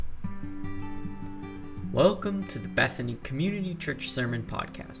Welcome to the Bethany Community Church Sermon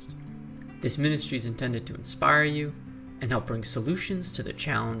Podcast. This ministry is intended to inspire you and help bring solutions to the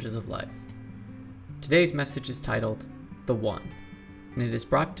challenges of life. Today's message is titled, The One, and it is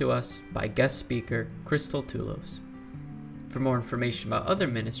brought to us by guest speaker Crystal Toulos. For more information about other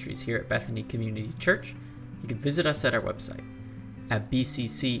ministries here at Bethany Community Church, you can visit us at our website at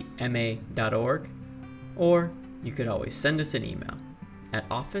bccma.org, or you could always send us an email at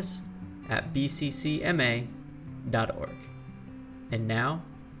office@bccma.org. And now,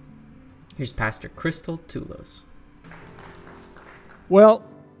 here's Pastor Crystal Toulos. Well,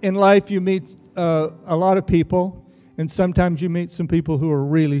 in life you meet a lot of people, and sometimes you meet some people who are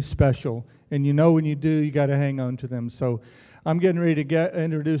really special. And you know when you do, you got to hang on to them. So I'm getting ready to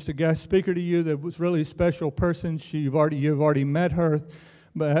introduce a guest speaker to you that was really a special person. You've already met her.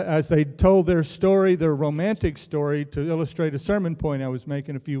 But as they told their story, their romantic story, to illustrate a sermon point I was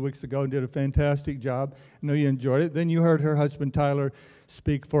making a few weeks ago, and did a fantastic job. I know you enjoyed it. Then you heard her husband Tyler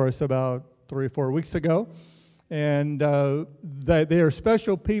speak for us about 3 or 4 weeks ago. And they are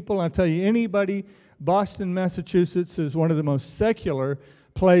special people. I tell you, anybody, Boston, Massachusetts is one of the most secular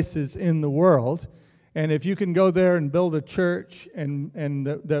places in the world. And if you can go there and build a church and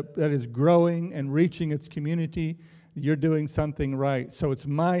that is growing and reaching its community, you're doing something right. So it's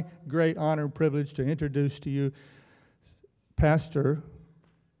my great honor and privilege to introduce to you Pastor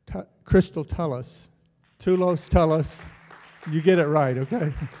Crystal Toulos. Toulos. You get it right,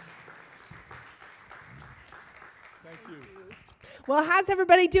 okay? Thank you. Well, how's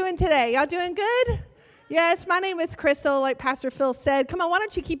everybody doing today? Y'all doing good? Yes, my name is Crystal, like Pastor Phil said. Come on, why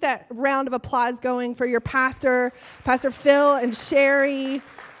don't you keep that round of applause going for your pastor, Pastor Phil and Sherry.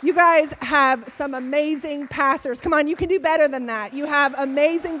 You guys have some amazing pastors. Come on, you can do better than that. You have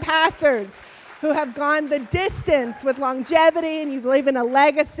amazing pastors who have gone the distance with longevity, and you live in a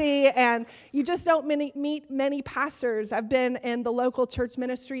legacy, and you just don't meet many pastors. I've been in the local church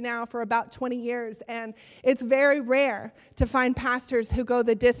ministry now for about 20 years, and it's very rare to find pastors who go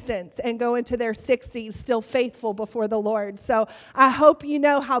the distance and go into their 60s still faithful before the Lord. So I hope you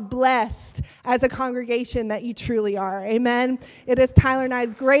know how blessed as a congregation that you truly are. Amen. It is Tyler and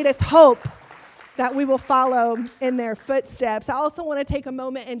I's greatest hope that we will follow in their footsteps. I also want to take a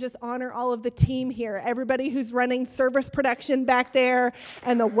moment and just honor all of the team here, everybody who's running service production back there,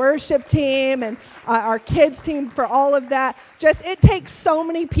 and the worship team, and our kids team for all of that. It takes so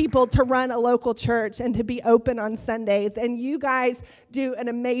many people to run a local church and to be open on Sundays, and you guys do an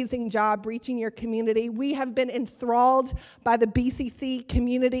amazing job reaching your community. We have been enthralled by the BCC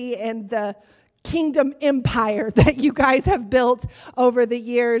community and the kingdom empire that you guys have built over the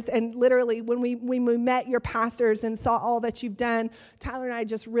years. And literally, when we met your pastors and saw all that you've done, Tyler and I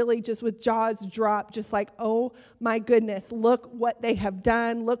just with jaws dropped, just like, oh my goodness, look what they have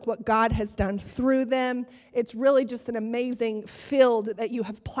done. Look what God has done through them. It's really just an amazing field that you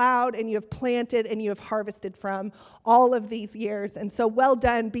have plowed and you have planted and you have harvested from all of these years. And so well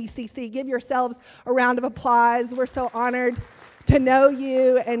done, BCC. Give yourselves a round of applause. We're so honored to know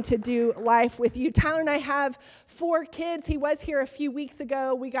you and to do life with you. Tyler and I have 4 kids. He was here a few weeks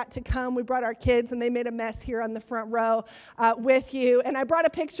ago. We got to come. We brought our kids, and they made a mess here on the front row with you. And I brought a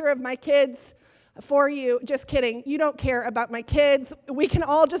picture of my kids for you. Just kidding. You don't care about my kids. We can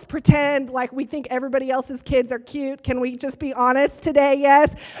all just pretend like we think everybody else's kids are cute. Can we just be honest today?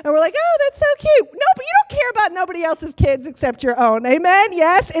 Yes. And we're like, oh, that's so cute. No, but you don't care about nobody else's kids except your own. Amen?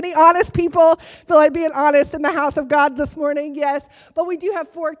 Yes. Any honest people feel like being honest in the house of God this morning? Yes. But we do have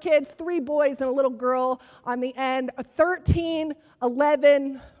 4 kids, 3 boys and a little girl on the end, 13,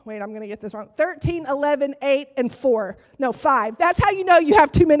 11, wait, I'm going to get this wrong. 13, 11, 8, and 4. No, 5. That's how you know you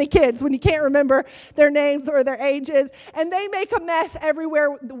have too many kids, when you can't remember their names or their ages. And they make a mess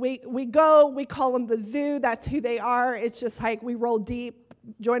everywhere we go. We call them the zoo. That's who they are. It's just like we roll deep,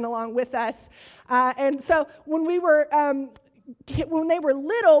 join along with us. And so when they were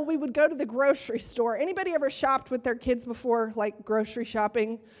little, we would go to the grocery store. Anybody ever shopped with their kids before, like grocery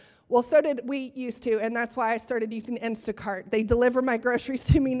shopping? Well, so did we used to, and that's why I started using Instacart. They deliver my groceries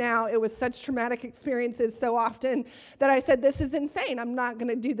to me now. It was such traumatic experiences so often that I said, this is insane. I'm not going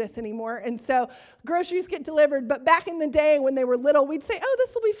to do this anymore. And so groceries get delivered. But back in the day when they were little, we'd say, oh,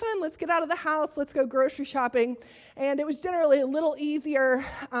 this will be fun. Let's get out of the house. Let's go grocery shopping. And it was generally a little easier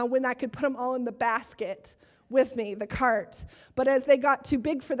when I could put them all in the basket with me, the cart. But as they got too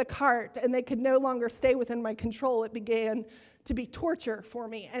big for the cart and they could no longer stay within my control, it began to be torture for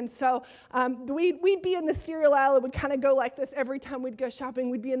me. And so we'd be in the cereal aisle. It would kind of go like this every time we'd go shopping.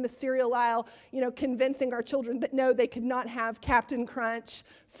 We'd be in the cereal aisle, convincing our children that no, they could not have Captain Crunch,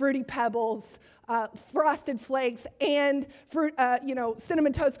 Fruity Pebbles, Frosted Flakes, and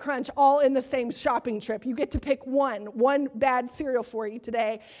Cinnamon Toast Crunch all in the same shopping trip. You get to pick one bad cereal for you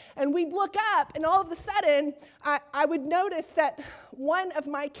today. And we'd look up, and all of a sudden, I would notice that one of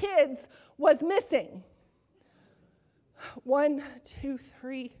my kids was missing. 1, 2,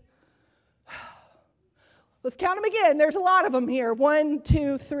 3. Let's count them again. There's a lot of them here. 1,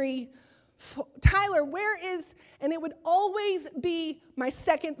 2, 3, 4. Tyler, where is, and it would always be my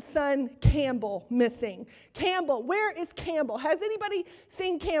second son, Campbell, missing. Campbell, where is Campbell? Has anybody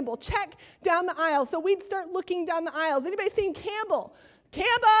seen Campbell? Check down the aisle. So we'd start looking down the aisles. Anybody seen Campbell?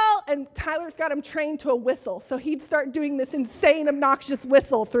 Campbell! And Tyler's got him trained to a whistle. So he'd start doing this insane, obnoxious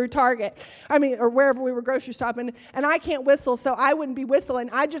whistle through Target. Or wherever we were grocery shopping. And I can't whistle, so I wouldn't be whistling.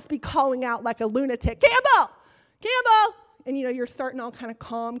 I'd just be calling out like a lunatic, Campbell! Campbell! And you're starting all kind of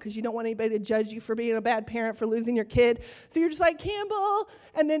calm because you don't want anybody to judge you for being a bad parent for losing your kid. So you're just like, Campbell,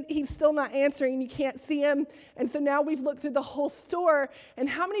 and then he's still not answering and you can't see him. And so now we've looked through the whole store, and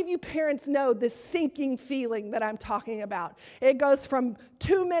how many of you parents know this sinking feeling that I'm talking about? It goes from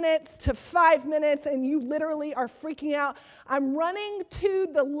 2 minutes to 5 minutes, and you literally are freaking out. I'm running to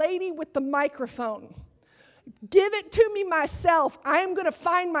the lady with the microphone. Give it to me myself. I am going to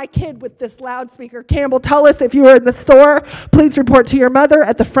find my kid with this loudspeaker. Campbell, tell us if you were in the store. Please report to your mother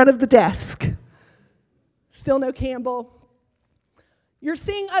at the front of the desk. Still no Campbell. You're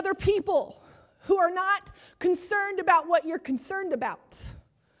seeing other people who are not concerned about what you're concerned about.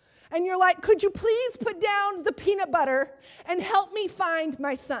 And you're like, could you please put down the peanut butter and help me find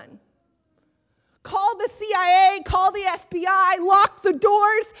my son? Call the CIA, call the FBI, lock the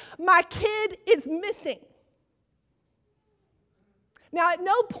doors. My kid is missing. Now, at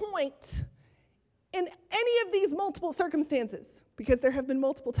no point in any of these multiple circumstances, because there have been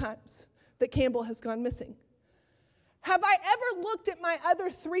multiple times that Campbell has gone missing, have I ever looked at my other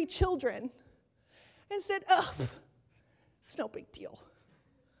 3 children and said, oh, it's no big deal.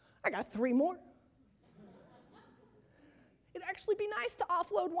 I got 3 more. It'd actually be nice to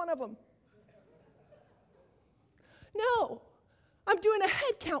offload one of them. No, I'm doing a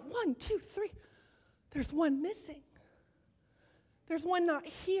head count. 1, 2, 3. There's one missing. There's one not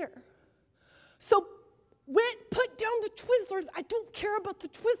here. So, Whit, put down the Twizzlers. I don't care about the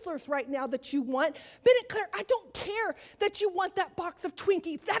Twizzlers right now that you want. Bennett Claire, I don't care that you want that box of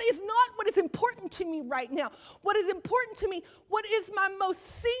Twinkies. That is not what is important to me right now. What is important to me, what is my most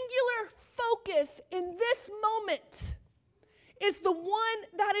singular focus in this moment, is the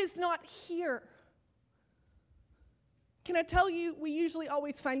one that is not here. Can I tell you, we usually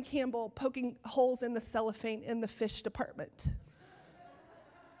always find Campbell poking holes in the cellophane in the fish department.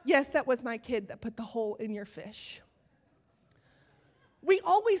 Yes, that was my kid that put the hole in your fish. We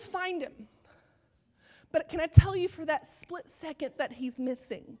always find him. But can I tell you, for that split second that he's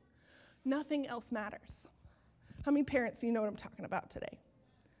missing, nothing else matters. How many parents do you know what I'm talking about today?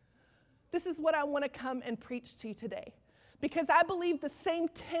 This is what I want to come and preach to you today. Because I believe the same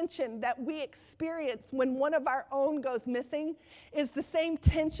tension that we experience when one of our own goes missing is the same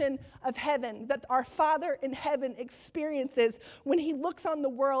tension of heaven that our Father in heaven experiences when he looks on the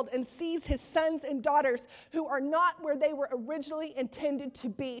world and sees his sons and daughters who are not where they were originally intended to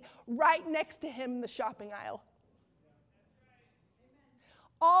be, right next to him in the shopping aisle.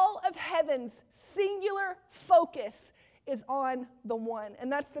 All of heaven's singular focus is on the one. And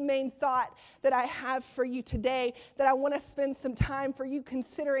that's the main thought that I have for you today, that I want to spend some time for you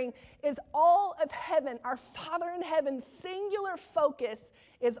considering, is all of heaven, our Father in heaven's singular focus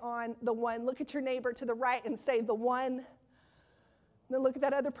is on the one. Look at your neighbor to the right and say, the one. And then look at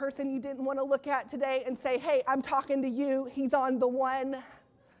that other person you didn't want to look at today and say, hey, I'm talking to you. He's on the one.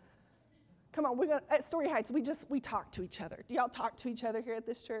 Come on, at Story Heights, we talk to each other. Do y'all talk to each other here at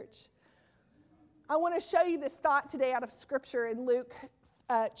this church? I want to show you this thought today out of Scripture in Luke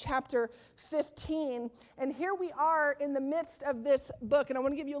chapter 15. And here we are in the midst of this book, and I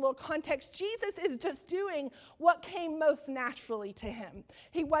want to give you a little context. Jesus is just doing what came most naturally to him.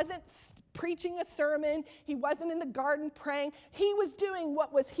 He wasn't preaching a sermon. He wasn't in the garden praying. He was doing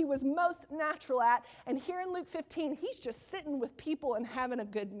what he was most natural at. And here in Luke 15, he's just sitting with people and having a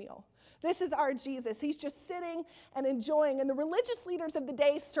good meal. This is our Jesus. He's just sitting and enjoying. And the religious leaders of the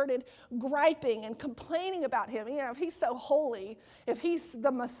day started griping and complaining about him. You know, if he's so holy, if he's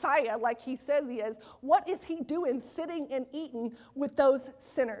the Messiah like he says he is, what is he doing sitting and eating with those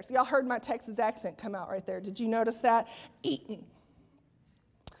sinners? Y'all heard my Texas accent come out right there. Did you notice that? Eating.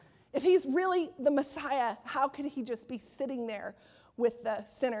 If he's really the Messiah, how could he just be sitting there with the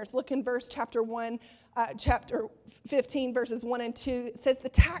sinners? Look in chapter 15, verses 1 and 2. It says, the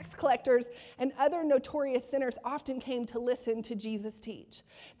tax collectors and other notorious sinners often came to listen to Jesus teach.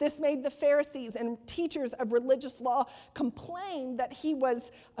 This made the Pharisees and teachers of religious law complain that he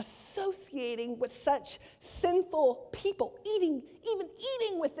was associating with such sinful people, even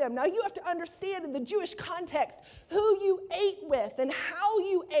eating with them. Now you have to understand in the Jewish context who you ate with and how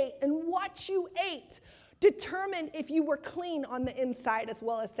you ate and what you ate determined if you were clean on the inside as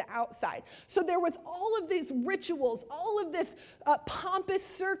well as the outside. So there was all of these rituals, all of this pompous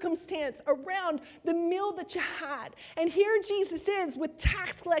circumstance around the meal that you had. And here Jesus is with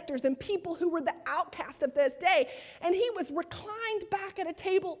tax collectors and people who were the outcast of this day. And he was reclined back at a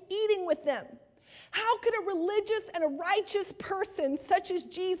table eating with them. How could a religious and a righteous person such as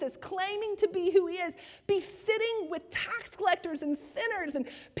Jesus, claiming to be who he is, be sitting with tax collectors and sinners and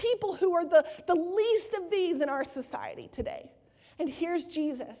people who are the least of these in our society today? And here's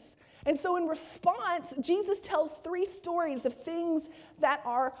Jesus. And so in response, Jesus tells 3 stories of things that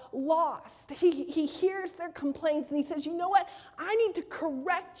are lost. He hears their complaints and he says, you know what? I need to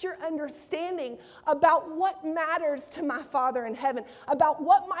correct your understanding about what matters to my Father in heaven, about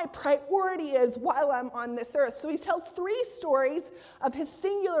what my priority is while I'm on this earth. So he tells 3 stories of his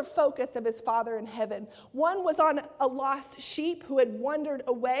singular focus of his Father in heaven. One was on a lost sheep who had wandered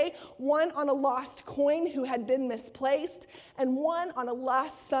away, one on a lost coin who had been misplaced, and one on a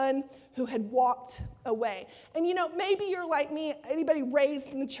lost son who had walked away. And you know, maybe you're like me, anybody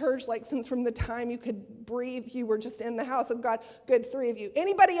raised in the church, like since from the time you could breathe, you were just in the house of God. Good, 3 of you.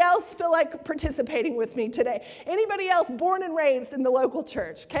 Anybody else feel like participating with me today? Anybody else born and raised in the local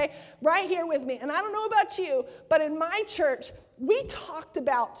church, okay? Right here with me. And I don't know about you, but in my church, we talked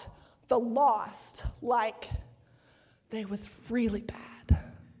about the lost like they was really bad.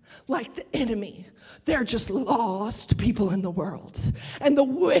 Like the enemy. They're just lost people in the world. And the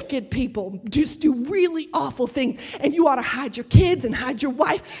wicked people just do really awful things. And you ought to hide your kids and hide your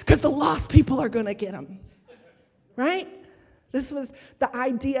wife because the lost people are going to get them. Right? This was the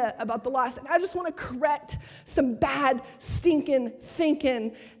idea about the lost. And I just want to correct some bad, stinking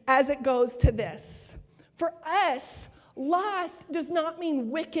thinking as it goes to this. For us, lost does not mean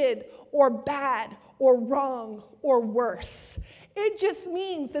wicked or bad or wrong or worse. It just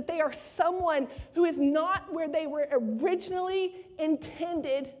means that they are someone who is not where they were originally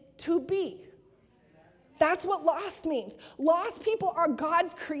intended to be. That's what lost means. Lost people are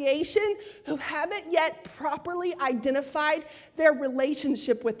God's creation who haven't yet properly identified their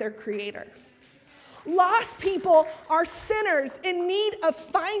relationship with their Creator. Lost people are sinners in need of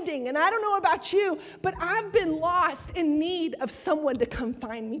finding. And I don't know about you, but I've been lost in need of someone to come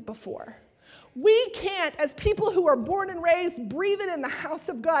find me before. We can't, as people who are born and raised, breathing in the house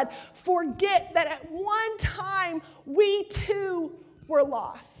of God, forget that at one time we too were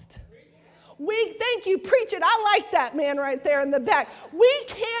lost. Thank you, preach it. I like that man right there in the back. We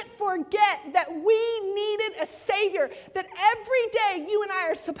can't forget that we needed a Savior, that every day you and I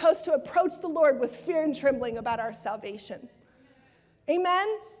are supposed to approach the Lord with fear and trembling about our salvation.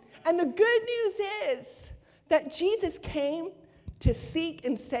 Amen? And the good news is that Jesus came to seek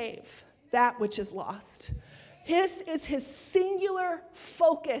and save that which is lost. This is his singular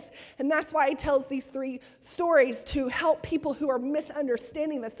focus. And that's why he tells these 3 stories to help people who are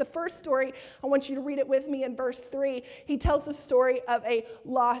misunderstanding this. The first story, I want you to read it with me in verse 3. He tells the story of a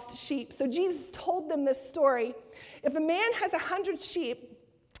lost sheep. So Jesus told them this story. If a man has 100 sheep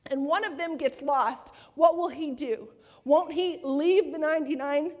and one of them gets lost, what will he do? Won't he leave the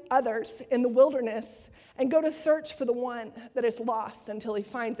 99 others in the wilderness and go to search for the one that is lost until he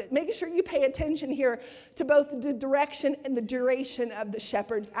finds it? Making sure you pay attention here to both the direction and the duration of the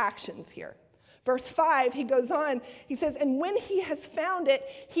shepherd's actions here. Verse 5, he goes on, he says, and when he has found it,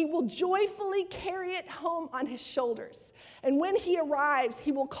 he will joyfully carry it home on his shoulders. And when he arrives,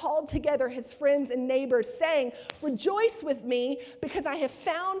 he will call together his friends and neighbors, saying, rejoice with me, because I have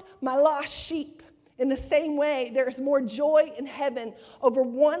found my lost sheep. In the same way, there is more joy in heaven over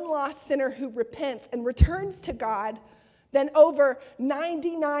one lost sinner who repents and returns to God than over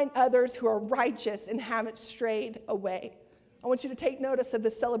 99 others who are righteous and haven't strayed away. I want you to take notice of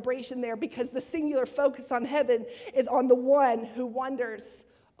the celebration there, because the singular focus on heaven is on the one who wanders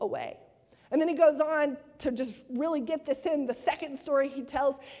away. And then he goes on to just really get this in. The second story he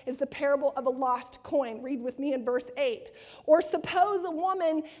tells is the parable of a lost coin. Read with me in verse 8. Or suppose a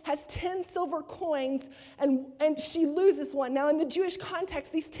woman has 10 silver coins and she loses one. Now in the Jewish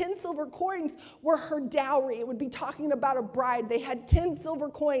context, these 10 silver coins were her dowry. It would be talking about a bride. They had 10 silver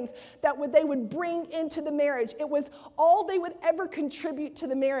coins that they would bring into the marriage. It was all they would ever contribute to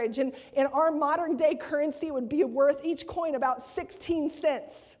the marriage. And in our modern day currency, it would be worth each coin about 16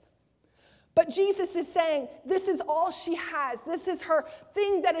 cents. But Jesus is saying, this is all she has. This is her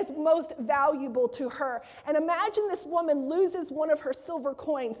thing that is most valuable to her. And imagine this woman loses one of her silver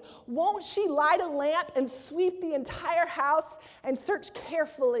coins. Won't she light a lamp and sweep the entire house and search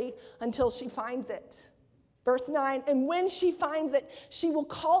carefully until she finds it? Verse 9, and when she finds it, she will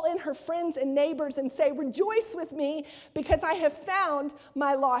call in her friends and neighbors and say, rejoice with me because I have found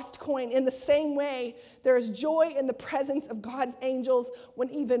my lost coin. In the same way, there is joy in the presence of God's angels when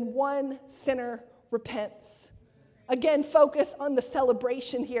even one sinner repents. Again, focus on the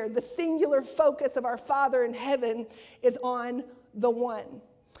celebration here. The singular focus of our Father in heaven is on the one.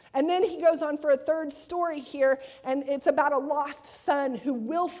 And then he goes on for a third story here, and it's about a lost son who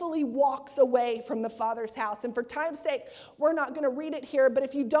willfully walks away from the father's house. And for time's sake, we're not going to read it here, but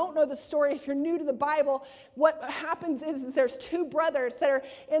if you don't know the story, if you're new to the Bible, what happens is there's two brothers that are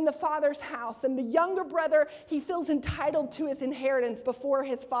in the father's house, and the younger brother, he feels entitled to his inheritance before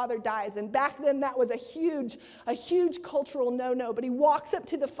his father dies. And back then, that was a huge cultural no-no. But he walks up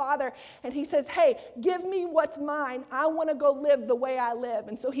to the father, and he says, hey, give me what's mine. I want to go live the way I live.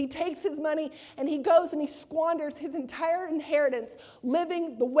 And so he takes his money and he goes and he squanders his entire inheritance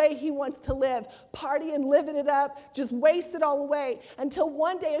living the way he wants to live, partying, living it up, just waste it all away until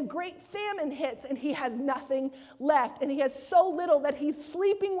one day a great famine hits and he has nothing left. And he has so little that he's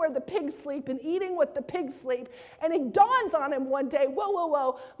sleeping where the pigs sleep and eating what the pigs sleep. And it dawns on him one day,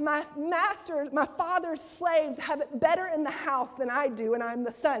 whoa, my father's slaves have it better in the house than I do, and I'm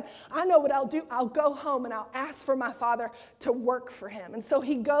the son. I know what I'll do. I'll go home and I'll ask for my father to work for him. And so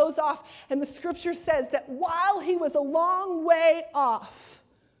he goes off, and the scripture says that while he was a long way off,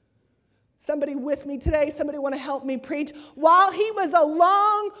 somebody with me today, somebody want to help me preach? While he was a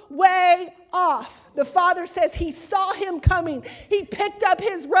long way off, the father says he saw him coming. He picked up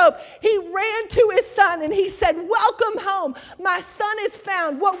his robe. He ran to his son and he said, welcome home. My son is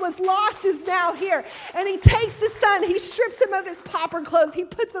found. What was lost is now here. And he takes the son. He strips him of his pauper clothes. He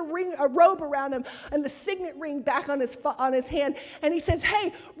puts a robe around him and the signet ring back on his hand. And he says,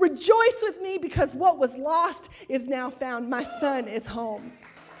 hey, rejoice with me because what was lost is now found. My son is home.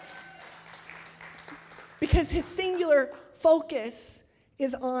 Because his singular focus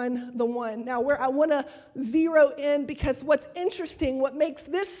is on the one. Now, where I want to zero in, because what's interesting, what makes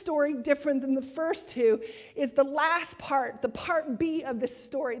this story different than the first two, is the last part, the part B of this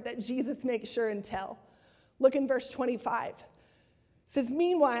story that Jesus makes sure and tell. Look in verse 25. It says,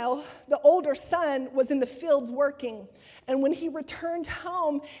 meanwhile, the older son was in the fields working, and when he returned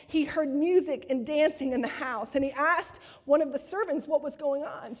home, he heard music and dancing in the house, and he asked one of the servants what was going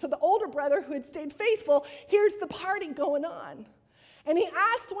on. So the older brother, who had stayed faithful, hears the party going on, and he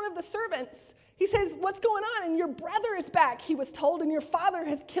asked one of the servants, he says, what's going on? And your brother is back, he was told, and your father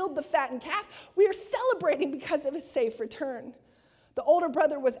has killed the fattened calf. We are celebrating because of his safe return. The older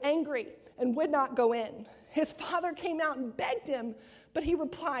brother was angry and would not go in. His father came out and begged him, but he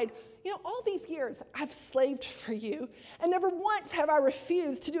replied, all these years I've slaved for you, and never once have I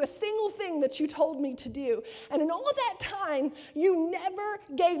refused to do a single thing that you told me to do. And in all of that time, you never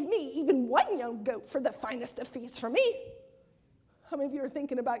gave me even one young goat for the finest of feasts for me. How many of you are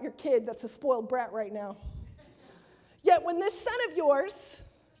thinking about your kid that's a spoiled brat right now? Yet when this son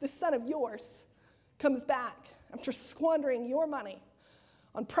of yours comes back after squandering your money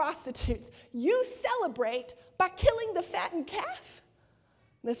on prostitutes, you celebrate by killing the fattened calf?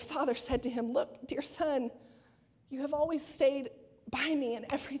 And his father said to him, look, dear son, you have always stayed by me and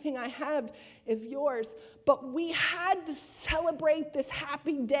everything I have is yours. But we had to celebrate this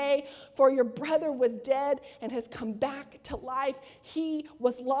happy day, for your brother was dead and has come back to life. He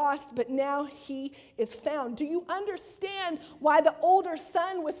was lost, but now he is found. Do you understand why the older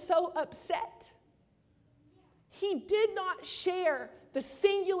son was so upset? He did not share the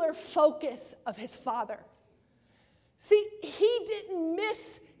singular focus of his father. See, he didn't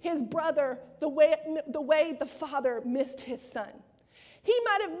miss his brother the way the father missed his son. He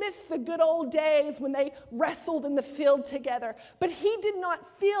might have missed the good old days when they wrestled in the field together, but he did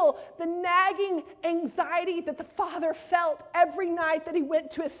not feel the nagging anxiety that the father felt every night that he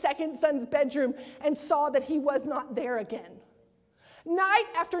went to his second son's bedroom and saw that he was not there again. Night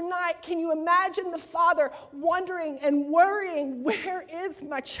after night, can you imagine the father wondering and worrying, where is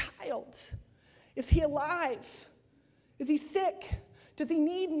my child? Is he alive? Is he sick? Does he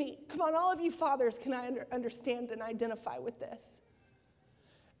need me? Come on, all of you fathers, can I understand and identify with this?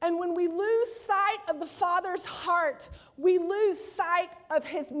 And when we lose sight of the Father's heart, we lose sight of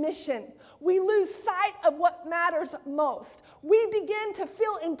his mission. We lose sight of what matters most. We begin to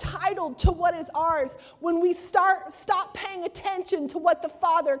feel entitled to what is ours when we stop paying attention to what the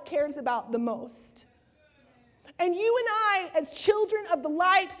Father cares about the most. And you and I, as children of the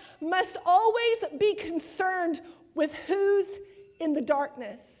light, must always be concerned with who's in the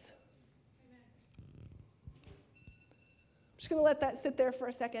darkness. I'm just going to let that sit there for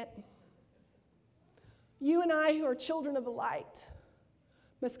a second. You and I, who are children of the light,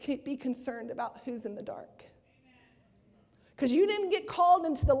 must be concerned about who's in the dark. Because you didn't get called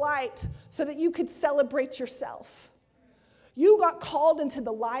into the light so that you could celebrate yourself. You got called into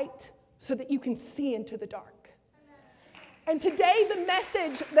the light so that you can see into the dark. And today, the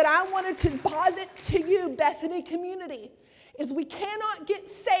message that I wanted to posit to you, Bethany community, is we cannot get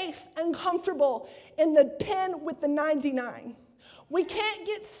safe and comfortable in the pen with the 99. We can't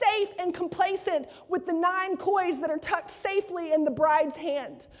get safe and complacent with the 9 coins that are tucked safely in the bride's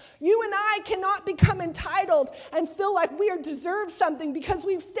hand. You and I cannot become entitled and feel like we deserve something because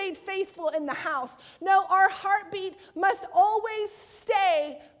we've stayed faithful in the house. No, our heartbeat must always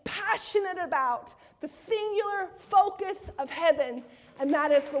stay passionate about the singular focus of heaven, and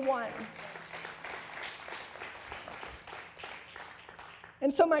that is the one.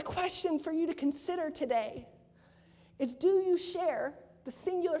 And so my question for you to consider today is, do you share the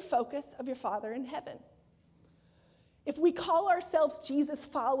singular focus of your Father in heaven? If we call ourselves Jesus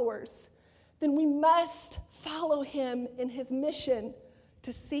followers, then we must follow him in his mission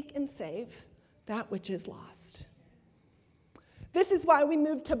to seek and save that which is lost. This is why we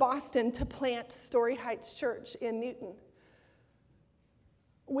moved to Boston to plant Story Heights Church in Newton.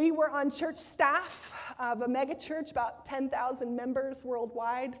 We were on church staff of a mega church, about 10,000 members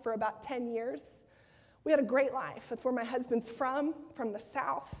worldwide, for about 10 years. We had a great life. That's where my husband's from the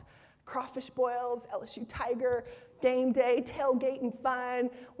South. Crawfish boils, LSU Tiger, game day, tailgate and fun.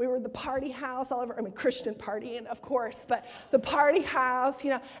 We were the party house all over, Christian partying, of course, but the party house,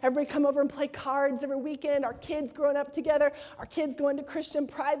 everybody come over and play cards every weekend. Our kids growing up together, our kids going to Christian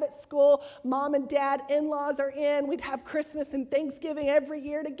private school, mom and dad, in-laws are in. We'd have Christmas and Thanksgiving every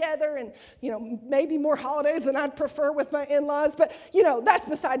year together, and, maybe more holidays than I'd prefer with my in-laws, but, that's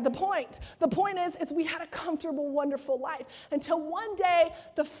beside the point. The point is we had a comfortable, wonderful life until one day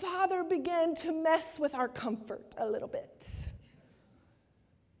the Father began to mess with our comfort a little bit.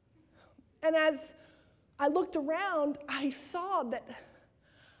 And as I looked around, I saw that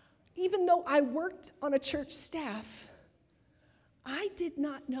even though I worked on a church staff, I did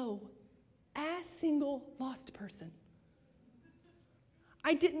not know a single lost person.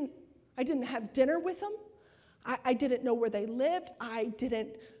 I didn't have dinner with them. I didn't know where they lived. I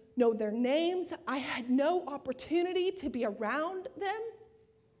didn't know their names. I had no opportunity to be around them.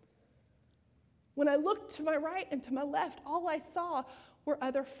 When I looked to my right and to my left, all I saw were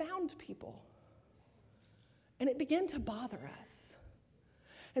other found people. And it began to bother us.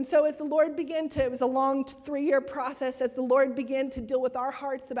 And so as the Lord began to, it was a long 3-year process, as the Lord began to deal with our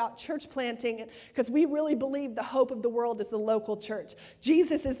hearts about church planting, because we really believe the hope of the world is the local church.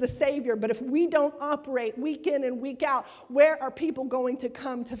 Jesus is the Savior, but if we don't operate week in and week out, where are people going to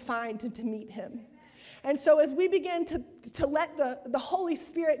come to find and to meet him? And so as we began to let the Holy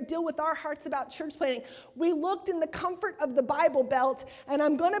Spirit deal with our hearts about church planting, we looked in the comfort of the Bible Belt, and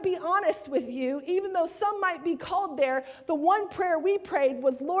I'm going to be honest with you, even though some might be called there, the one prayer we prayed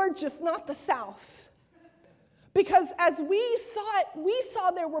was, Lord, just not the South. Because as we saw it, we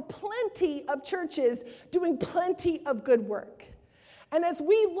saw there were plenty of churches doing plenty of good work. And as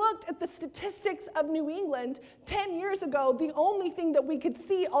we looked at the statistics of New England 10 years ago, the only thing that we could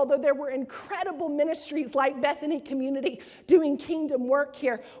see, although there were incredible ministries like Bethany Community doing kingdom work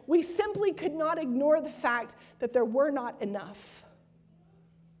here, we simply could not ignore the fact that there were not enough.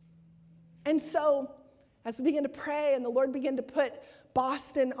 And so, as we began to pray and the Lord began to put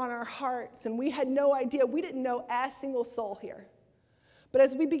Boston on our hearts, and we had no idea, we didn't know a single soul here. But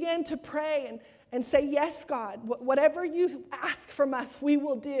as we began to pray and say, yes, God, whatever you ask from us, we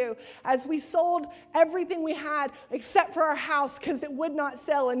will do. As we sold everything we had except for our house because it would not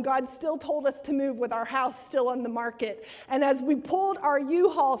sell, and God still told us to move with our house still on the market. And as we pulled our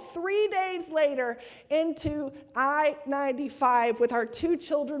U-Haul 3 days later into I-95 with our 2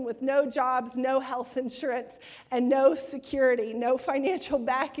 children with no jobs, no health insurance, and no security, no financial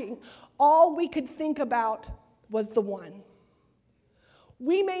backing, all we could think about was the one.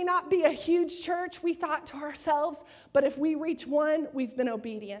 We may not be a huge church, we thought to ourselves, but if we reach one, we've been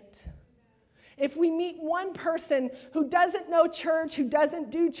obedient. if we meet one person who doesn't know church, who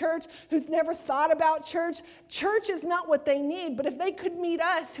doesn't do church, who's never thought about church, church is not what they need. But if they could meet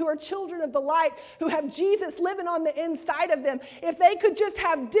us, who are children of the light, who have Jesus living on the inside of them, if they could just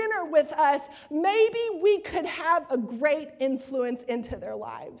have dinner with us, maybe we could have a great influence into their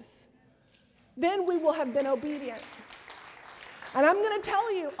lives. Then we will have been obedient. And I'm going to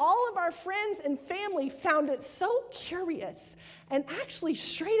tell you, all of our friends and family found it so curious and actually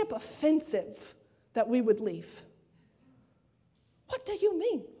straight up offensive that we would leave. What do you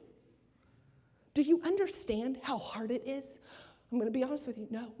mean? Do you understand how hard it is? I'm going to be honest with you.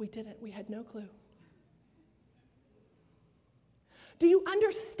 No, we didn't. We had no clue. Do you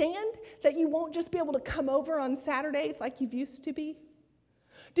understand that you won't just be able to come over on Saturdays like you've used to be?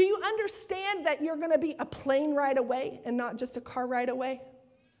 Do you understand that you're going to be a plane ride away and not just a car ride away?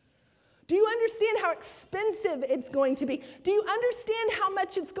 Do you understand how expensive it's going to be? Do you understand how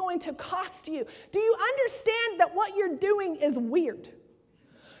much it's going to cost you? Do you understand that what you're doing is weird?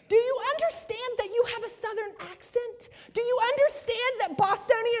 Do you understand that you have a southern accent? Do you understand that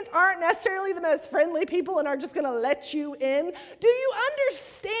Bostonians aren't necessarily the most friendly people and are just going to let you in? Do you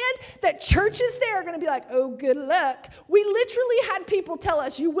understand that churches there are going to be like, oh, good luck? We literally had people tell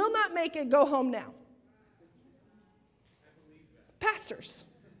us, you will not make it, go home now. Pastors.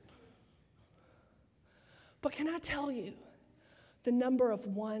 But can I tell you the number of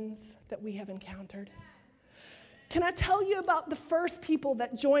ones that we have encountered? Can I tell you about the first people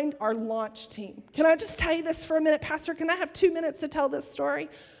that joined our launch team? Can I just tell you this for a minute? Pastor, can I have 2 minutes to tell this story?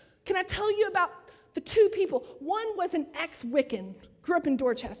 Can I tell you about the two people? One was an ex-Wiccan, grew up in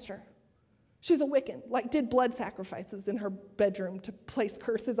Dorchester. She's a Wiccan, like did blood sacrifices in her bedroom to place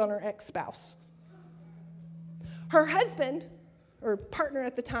curses on her ex-spouse. Her husband, or partner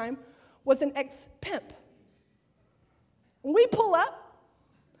at the time, was an ex-pimp. When we pull up,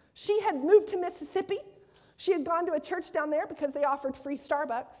 she had moved to Mississippi. She had gone to a church down there because they offered free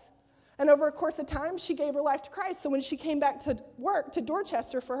Starbucks. And over a course of time, she gave her life to Christ. So when she came back to work, to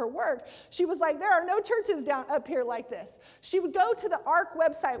Dorchester for her work, she was like, there are no churches down up here like this. She would go to the ARC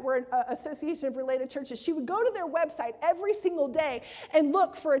website, we're an association of related churches. She would go to their website every single day and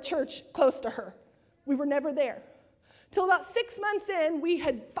look for a church close to her. We were never there. Till about 6 months in, we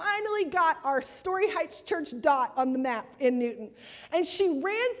had finally got our Story Heights Church dot on the map in Newton. And she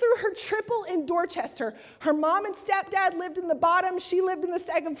ran through her triple in Dorchester. Her mom and stepdad lived in the bottom, she lived in the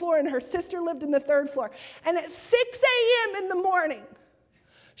second floor, and her sister lived in the third floor. And at 6 a.m. in the morning,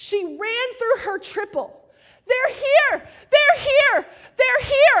 she ran through her triple. They're here! They're here! They're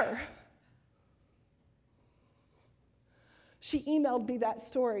here! She emailed me that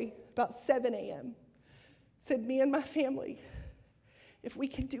story about 7 a.m. Said, me and my family, if we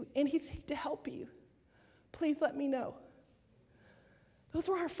can do anything to help you, please let me know. Those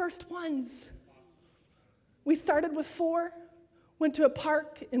were our first ones. We started with 4, went to a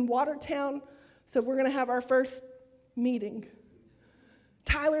park in Watertown, said we're going to have our first meeting.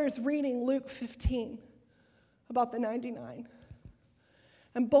 Tyler is reading Luke 15 about the 99.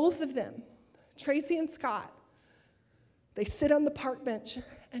 And both of them, Tracy and Scott, they sit on the park bench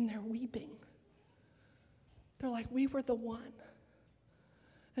and they're weeping. They're like, we were the one.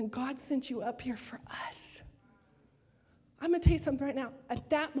 And God sent you up here for us. I'm going to tell you something right now. At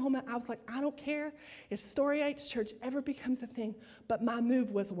that moment, I was like, I don't care if Story Heights Church ever becomes a thing, but my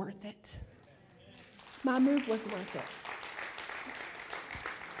move was worth it. My move was worth it.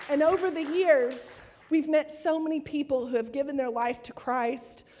 And over the years, we've met so many people who have given their life to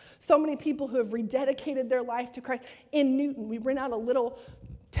Christ, so many people who have rededicated their life to Christ. In Newton, we rent out a little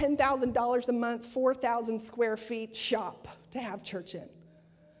 $10,000 a month, 4,000 square feet shop to have church in.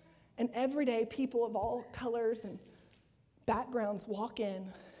 And every day, people of all colors and backgrounds walk in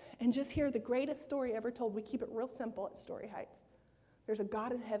and just hear the greatest story ever told. We keep it real simple at Story Heights. There's a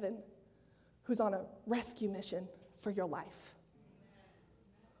God in heaven who's on a rescue mission for your life.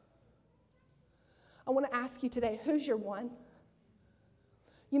 I want to ask you today, who's your one?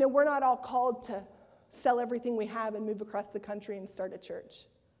 You know, we're not all called to sell everything we have and move across the country and start a church.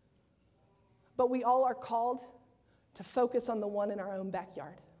 But we all are called to focus on the one in our own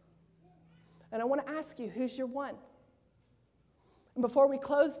backyard. And I want to ask you, who's your one? And before we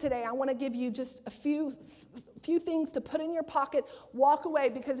close today, I want to give you just a few things to put in your pocket, walk away,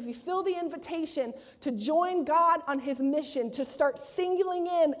 because if you feel the invitation to join God on his mission, to start singling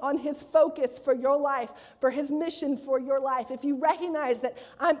in on his focus for your life, for his mission for your life, if you recognize that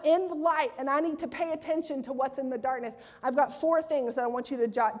I'm in the light and I need to pay attention to what's in the darkness, I've got 4 things that I want you to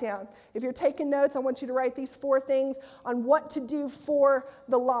jot down. If you're taking notes, I want you to write these 4 things on what to do for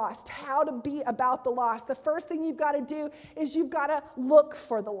the lost, how to be about the lost. The first thing you've got to do is you've got to look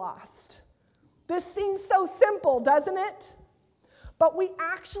for the lost. This seems so simple, doesn't it? But we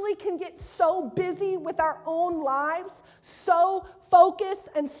actually can get so busy with our own lives, so focused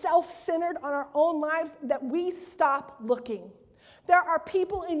and self-centered on our own lives that we stop looking. There are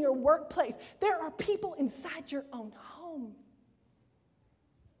people in your workplace. There are people inside your own home.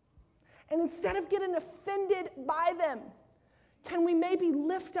 And instead of getting offended by them, can we maybe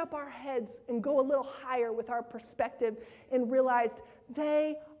lift up our heads and go a little higher with our perspective and realize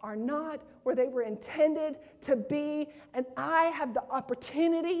they are not where they were intended to be, and I have the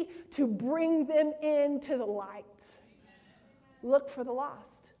opportunity to bring them into the light. Look for the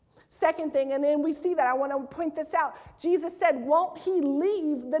lost. Second thing, and then we see that, I want to point this out. Jesus said, won't he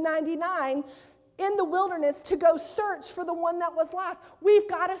leave the 99 in the wilderness to go search for the one that was lost? We've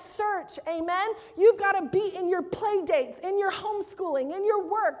got to search, amen? You've got to be in your play dates, in your homeschooling, in your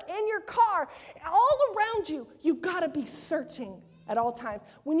work, in your car, all around you. You've got to be searching at all times.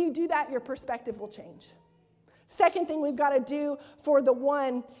 When you do that, your perspective will change. Second thing we've got to do for the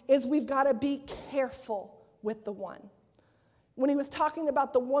one is we've got to be careful with the one. When he was talking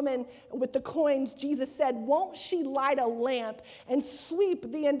about the woman with the coins, Jesus said, won't she light a lamp and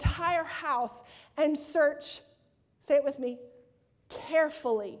sweep the entire house and search, say it with me,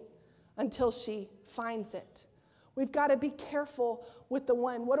 carefully until she finds it? We've got to be careful with the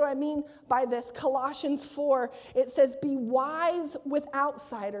one. What do I mean by this? Colossians 4, it says, be wise with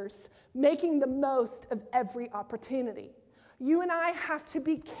outsiders, making the most of every opportunity. You and I have to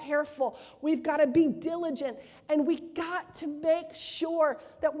be careful. We've got to be diligent, and we got to make sure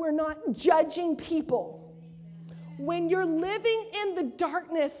that we're not judging people. When you're living in the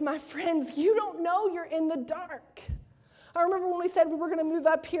darkness, my friends, you don't know you're in the dark. I remember when we said we were going to move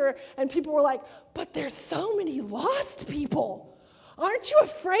up here, and people were like, but there's so many lost people. Aren't you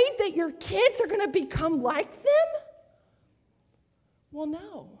afraid that your kids are going to become like them? Well,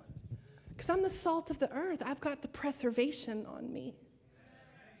 no. Because I'm the salt of the earth. I've got the preservation on me.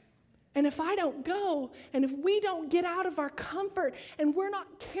 And if I don't go, and if we don't get out of our comfort, and we're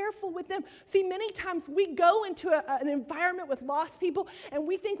not careful with them. See, many times we go into an environment with lost people, and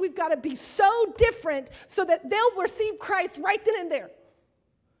we think we've got to be so different so that they'll receive Christ right then and there.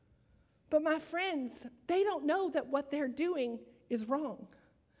 But my friends, they don't know that what they're doing is wrong.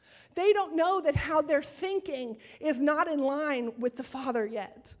 They don't know that how they're thinking is not in line with the Father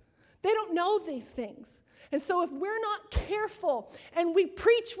yet. They don't know these things. And so if we're not careful and we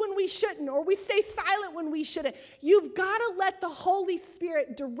preach when we shouldn't, or we stay silent when we shouldn't, you've got to let the Holy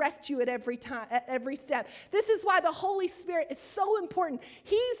Spirit direct you at every time, at every step. This is why the Holy Spirit is so important.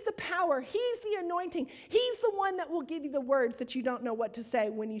 He's the power. He's the anointing. He's the one that will give you the words that you don't know what to say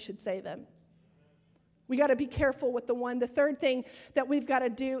when you should say them. We got to be careful with the one. The third thing that we've got to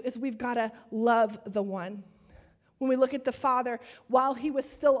do is we've got to love the one. When we look at the Father, while he was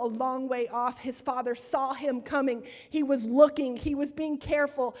still a long way off, his Father saw him coming. He was looking. He was being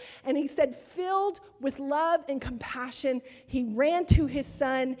careful. And he said, filled with love and compassion, he ran to his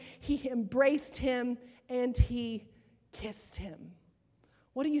son. He embraced him, and he kissed him.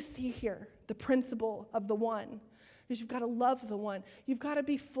 What do you see here? The principle of the one is you've got to love the one. You've got to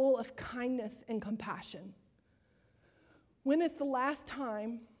be full of kindness and compassion. When is the last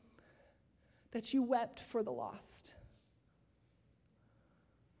time that you wept for the lost?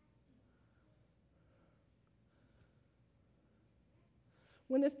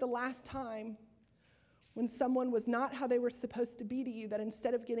 When is the last time when someone was not how they were supposed to be to you, that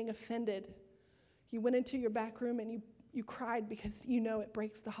instead of getting offended, you went into your back room and you cried because you know it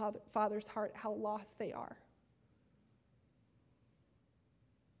breaks the Father's heart how lost they are?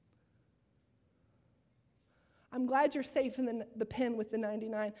 I'm glad you're safe in the pen with the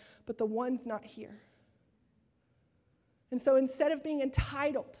 99, but the one's not here. And so instead of being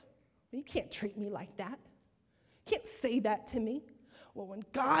entitled, well, you can't treat me like that. You can't say that to me. Well, when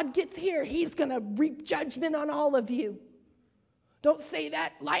God gets here, he's going to reap judgment on all of you. Don't say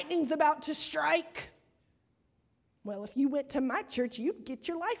that. Lightning's about to strike. Well, if you went to my church, you'd get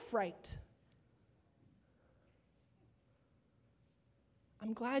your life right.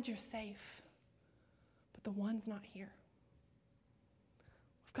 I'm glad you're safe. The one's not here.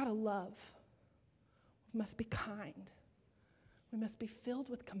 We've got to love. We must be kind. We must be filled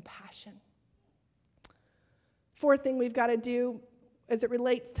with compassion. Fourth thing we've got to do as it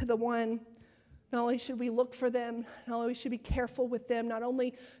relates to the one, not only should we look for them, not only should we be careful with them, not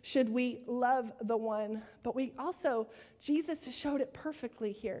only should we love the one, but we also, Jesus showed it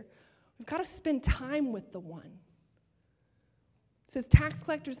perfectly here. We've got to spend time with the one. It says, tax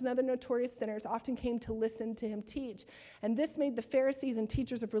collectors and other notorious sinners often came to listen to him teach. And this made the Pharisees and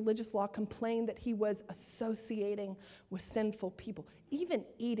teachers of religious law complain that he was associating with sinful people, even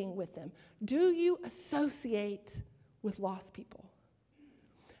eating with them. Do you associate with lost people?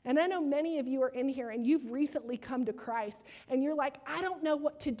 And I know many of you are in here and you've recently come to Christ and you're like, I don't know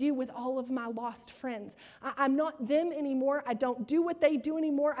what to do with all of my lost friends. I'm not them anymore. I don't do what they do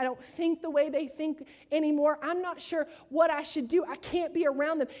anymore. I don't think the way they think anymore. I'm not sure what I should do. I can't be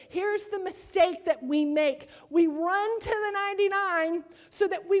around them. Here's the mistake that we make. We run to the 99 so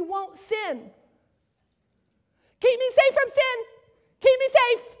that we won't sin. Keep me safe from sin. Keep me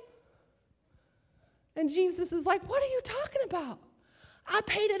safe. And Jesus is like, what are you talking about? I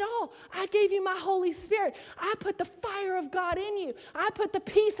paid it all. I gave you my Holy Spirit. I put the fire of God in you. I put the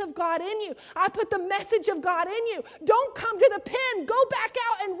peace of God in you. I put the message of God in you. Don't come to the pen. Go back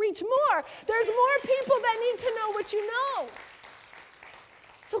out and reach more. There's more people that need to know what you know.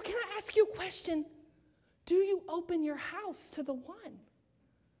 So can I ask you a question? Do you open your house to the one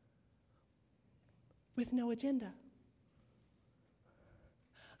with no agenda?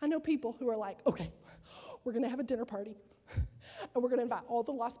 I know people who are like, okay, we're going to have a dinner party. And we're going to invite all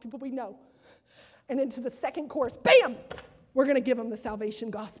the lost people we know. And into the second course, bam, we're going to give them the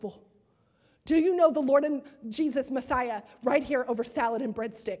salvation gospel. Do you know the Lord and Jesus Messiah right here over salad and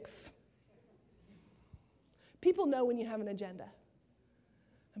breadsticks? People know when you have an agenda.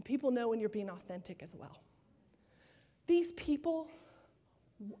 And people know when you're being authentic as well. These people,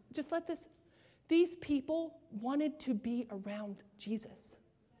 these people wanted to be around Jesus.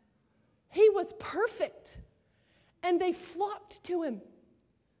 He was perfect. And they flocked to him.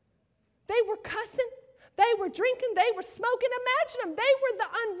 They were cussing. They were drinking. They were smoking. Imagine them. They were the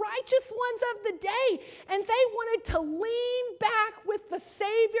unrighteous ones of the day. And they wanted to lean back with the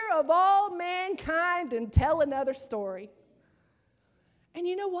Savior of all mankind and tell another story. And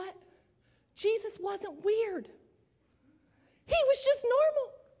you know what? Jesus wasn't weird. He was just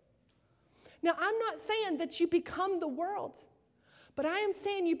normal. Now, I'm not saying that you become the world. But I am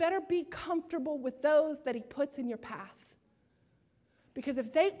saying you better be comfortable with those that he puts in your path. Because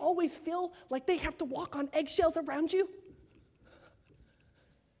if they always feel like they have to walk on eggshells around you,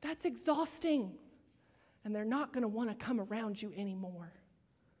 that's exhausting. And they're not going to want to come around you anymore.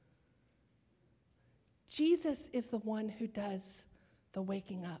 Jesus is the one who does the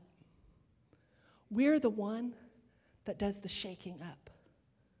waking up. We're the one that does the shaking up.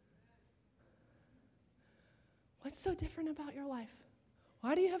 What's so different about your life?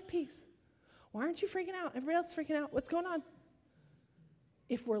 Why do you have peace? Why aren't you freaking out? Everybody else is freaking out. What's going on?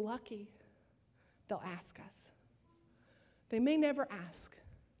 If we're lucky, they'll ask us. They may never ask.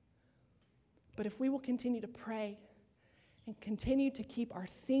 But if we will continue to pray and continue to keep our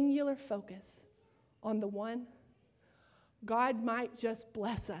singular focus on the one, God might just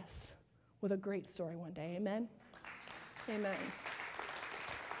bless us with a great story one day. Amen? Amen.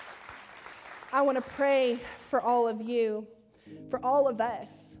 I want to pray for all of you, for all of us.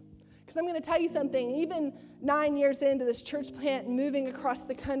 Because I'm going to tell you something, even 9 years into this church plant and moving across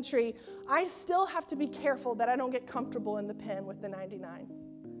the country, I still have to be careful that I don't get comfortable in the pen with the 99.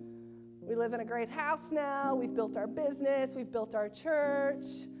 We live in a great house now. We've built our business. We've built our church.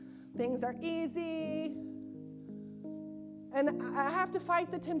 Things are easy. And I have to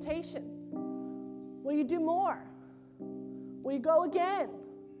fight the temptation. Will you do more? Will you go again?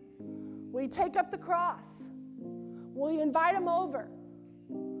 Will you take up the cross? Will you invite them over?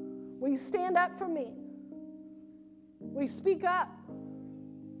 Will you stand up for me? Will you speak up?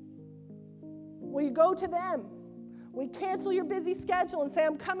 Will you go to them? Will you cancel your busy schedule and say,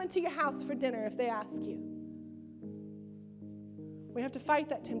 I'm coming to your house for dinner if they ask you? We have to fight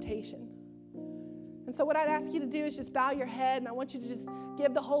that temptation. And so what I'd ask you to do is just bow your head, and I want you to just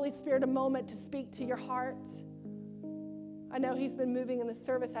give the Holy Spirit a moment to speak to your heart. I know he's been moving in the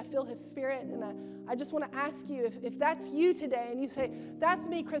service. I feel his spirit, and I just want to ask you, if that's you today, and you say, that's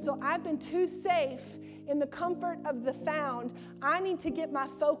me, Crystal, I've been too safe in the comfort of the found. I need to get my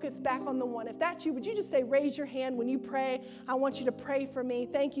focus back on the one. If that's you, would you just say, raise your hand when you pray? I want you to pray for me.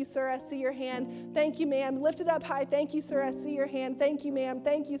 Thank you, sir. I see your hand. Thank you, ma'am. Lift it up high. Thank you, sir. I see your hand. Thank you, ma'am.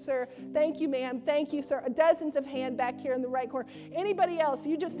 Thank you, sir. Thank you, ma'am. Thank you, sir. Dozens of hands back here in the right corner. Anybody else,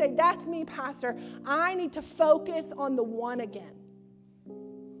 you just say, that's me, Pastor. I need to focus on the one again.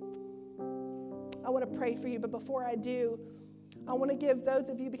 I want to pray for you, but before I do, I want to give those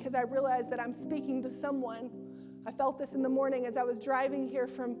of you, because I realize that I'm speaking to someone. I felt this in the morning as I was driving here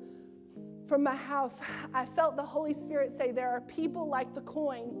from my house. I felt the Holy Spirit say there are people like the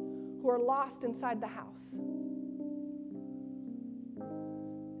coin who are lost inside the house.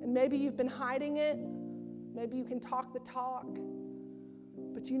 And maybe you've been hiding it. Maybe you can talk the talk.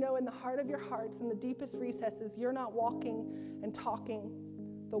 But you know in the heart of your hearts, in the deepest recesses, you're not walking and talking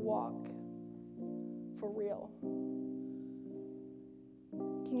the walk for real.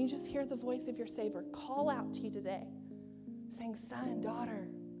 Can you just hear the voice of your Savior call out to you today, saying, son, daughter,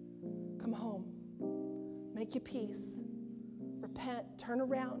 come home. Make your peace. Repent. Turn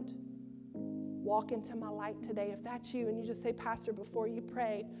around. Walk into my light today. If that's you and you just say, Pastor, before you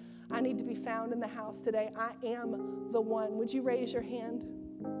pray, I need to be found in the house today. I am the one. Would you raise your hand?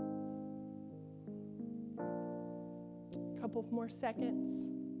 A couple more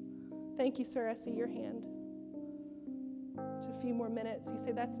seconds. Thank you, sir. I see your hand. Just a few more minutes. You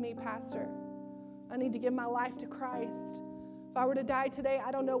say, that's me, Pastor. I need to give my life to Christ. If I were to die today,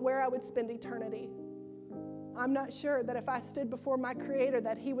 I don't know where I would spend eternity. I'm not sure that if I stood before my Creator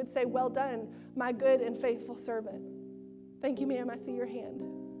that He would say, well done, my good and faithful servant. Thank you, ma'am. I see your hand.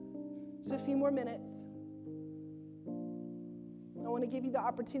 Just a few more minutes. I want to give you the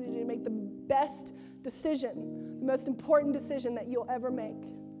opportunity to make the best decision, the most important decision that you'll ever make.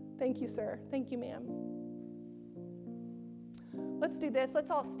 Thank you, sir. Thank you, ma'am. Let's do this.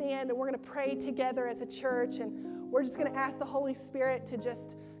 Let's all stand, and we're going to pray together as a church, and we're just going to ask the Holy Spirit to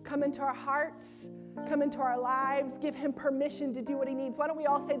just come into our hearts, come into our lives, give Him permission to do what He needs. Why don't we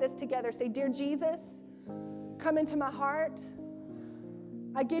all say this together? Say, dear Jesus, come into my heart.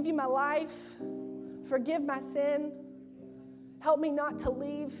 I give you my life. Forgive my sin. Help me not to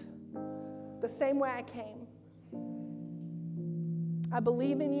leave the same way I came. I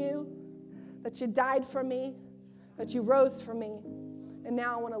believe in you, that you died for me, that you rose for me, and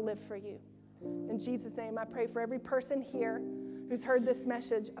now I want to live for you. In Jesus' name, I pray for every person here who's heard this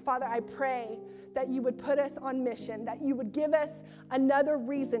message. Father, I pray that you would put us on mission, that you would give us another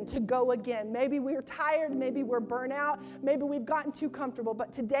reason to go again. Maybe we're tired, maybe we're burnt out, maybe we've gotten too comfortable,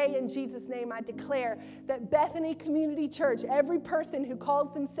 but today in Jesus' name I declare that Bethany Community Church, every person who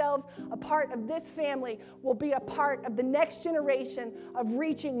calls themselves a part of this family will be a part of the next generation of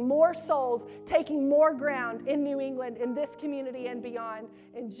reaching more souls, taking more ground in New England, in this community and beyond.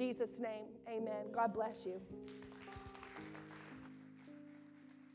 In Jesus' name, amen. God bless you.